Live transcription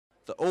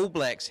The All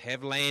Blacks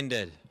have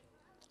landed.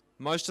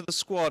 Most of the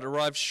squad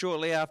arrived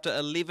shortly after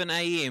 11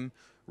 a.m,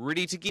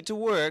 ready to get to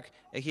work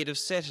ahead of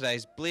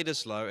Saturday's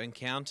Bledisloe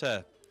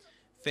encounter.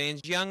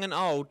 Fans young and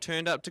old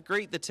turned up to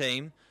greet the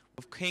team,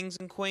 with Kings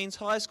and Queens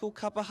High School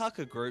Kapa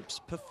Haka groups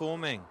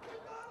performing.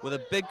 With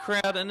a big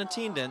crowd in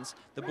attendance,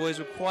 the boys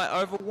were quite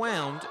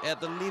overwhelmed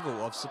at the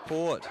level of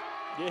support.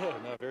 Yeah,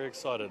 no, very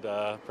excited.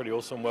 Pretty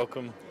awesome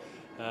welcome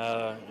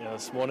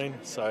this morning.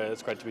 So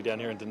it's great to be down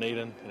here in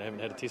Dunedin. Haven't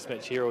had a test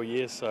match here all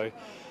year, so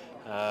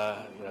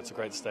it's a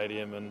great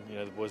stadium, and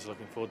the boys are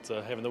looking forward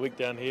to having the week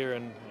down here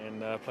and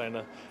playing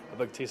a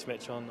big test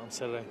match on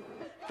Saturday.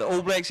 The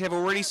All Blacks have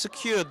already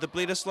secured the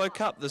Bledisloe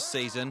Cup this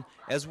season,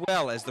 as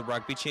well as the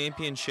Rugby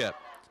Championship.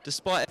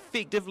 Despite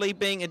effectively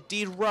being a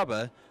dead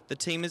rubber, the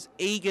team is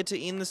eager to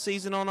end the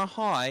season on a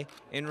high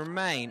and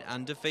remain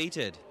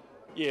undefeated.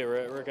 Yeah,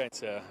 we're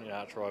against our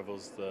arch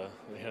rivals, the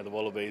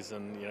Wallabies,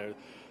 and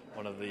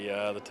one of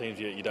the teams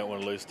you don't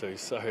want to lose to.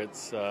 So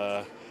it's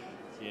the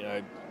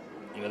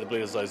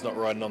Bledisloe's not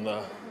riding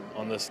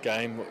on this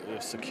game.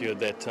 We've secured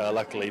that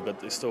luckily,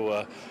 but there's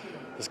still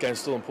this game's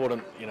still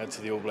important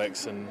to the All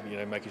Blacks, and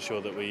making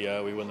sure that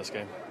we win this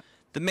game.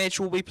 The match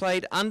will be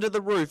played under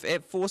the roof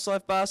at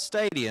Forsyth Bar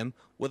Stadium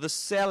with a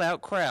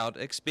sellout crowd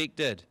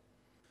expected.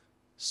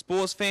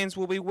 Sports fans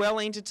will be well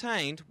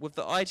entertained with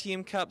the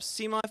ITM Cup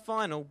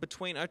semi-final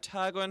between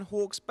Otago and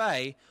Hawke's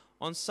Bay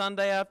on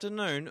Sunday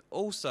afternoon,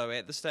 also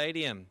at the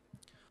stadium.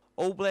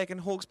 All Black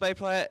and Hawke's Bay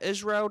player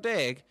Israel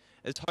Dag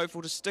is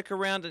hopeful to stick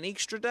around an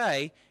extra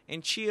day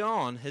and cheer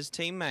on his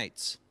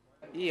teammates.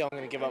 Yeah, I'm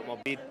going to give up my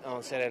bed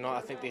on Saturday night.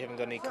 I think they haven't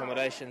got any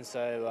accommodation,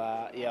 so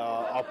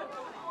I'll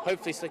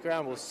hopefully stick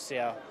around. We'll see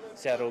how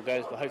it all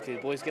goes, but hopefully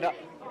the boys get up.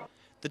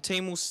 The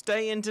team will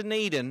stay in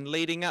Dunedin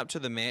leading up to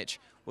the match,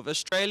 with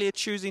Australia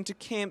choosing to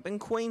camp in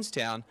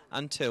Queenstown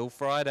until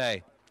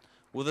Friday.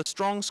 With a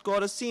strong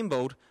squad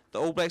assembled,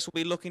 the All Blacks will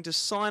be looking to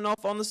sign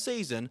off on the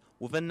season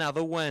with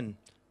another win.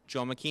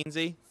 John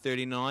McKenzie,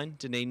 39,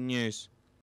 Dunedin News.